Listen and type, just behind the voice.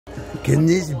Can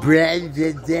this bread...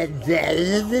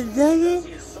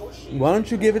 Why don't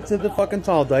you give it to the fucking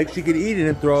tall dyke? She could eat it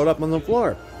and throw it up on the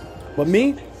floor. But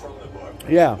me?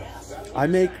 Yeah. I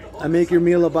make your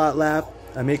Mealabot laugh.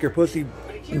 I make her pussy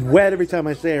wet every time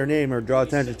I say her name or draw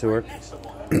attention to her.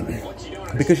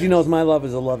 Because she knows my love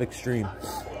is a love extreme.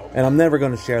 And I'm never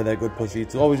going to share that good pussy.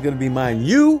 It's always going to be mine.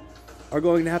 You are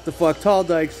going to have to fuck tall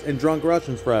dykes and drunk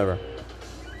Russians forever.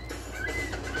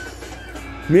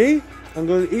 Me? I'm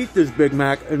going to eat this Big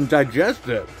Mac and digest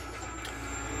it.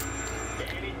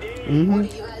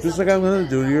 Just like I'm going to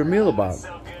do to your Mealabot.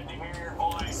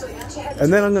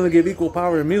 And then I'm going to give equal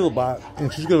power to Mealabot,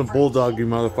 and she's going to bulldog you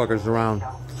motherfuckers around.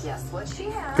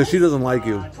 Because she doesn't like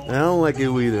you. And I don't like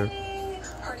you either.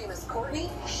 Her name is Courtney.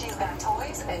 She's got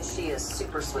toys, and she is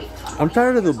super sweet. I'm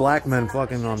tired of the black men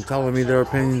fucking telling me their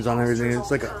opinions on everything. It's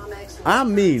like,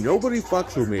 I'm me. Nobody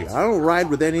fucks with me. I don't ride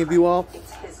with any of you all.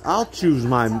 I'll choose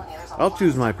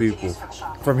my people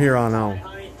from here on out.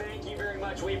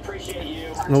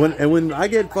 And when I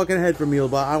get fucking head from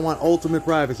Mealabot, I want ultimate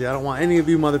privacy. I don't want any of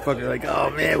you motherfuckers like,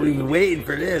 oh man, we've been waiting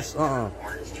for this.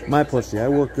 My pussy. I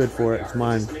work good for it. It's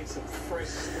mine.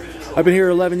 I've been here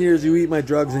 11 years. You eat my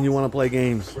drugs and you want to play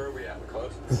games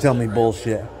and tell me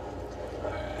bullshit.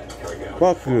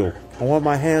 Fuck you. I want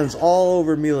my hands all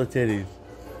over Mila titties,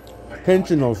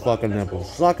 pinching those fucking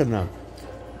nipples, sucking them,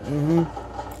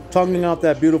 tonguing out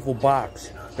that beautiful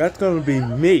box. That's gonna be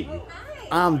me.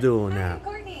 I'm doing that.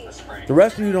 The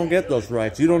rest of you don't get those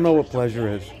rights. You don't know what pleasure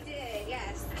is.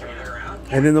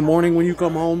 And in the morning when you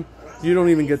come home, you don't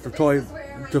even get the toy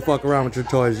to fuck around with your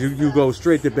toys. You go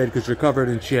straight to bed because you're covered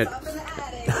in shit.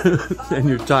 And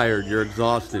you're tired. You're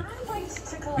exhausted.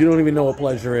 You don't even know what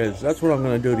pleasure is. That's what I'm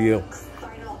going to do to you.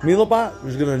 Mealabot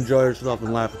is going to enjoy herself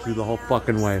and laugh at you the whole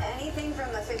fucking way.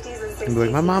 And be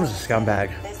like, my mom's a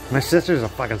scumbag. My sister's a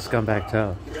fucking scumbag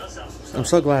too. I'm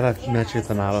so glad I met you,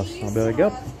 Thanatos. I'll be like,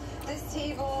 yep.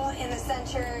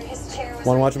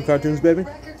 Want to watch some cartoons, baby?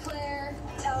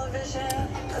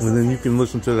 And then you can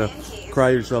listen to the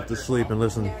cry yourself to sleep and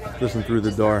listen through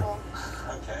the door.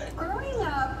 Growing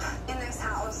up in this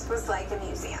house was like a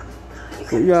museum.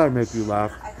 Yeah, I make you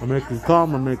laugh. I make you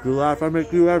calm. I make you laugh. I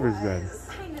make you everything.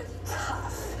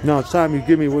 Now it's time you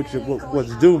give me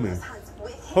what's due me.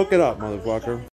 Hook it up, motherfucker.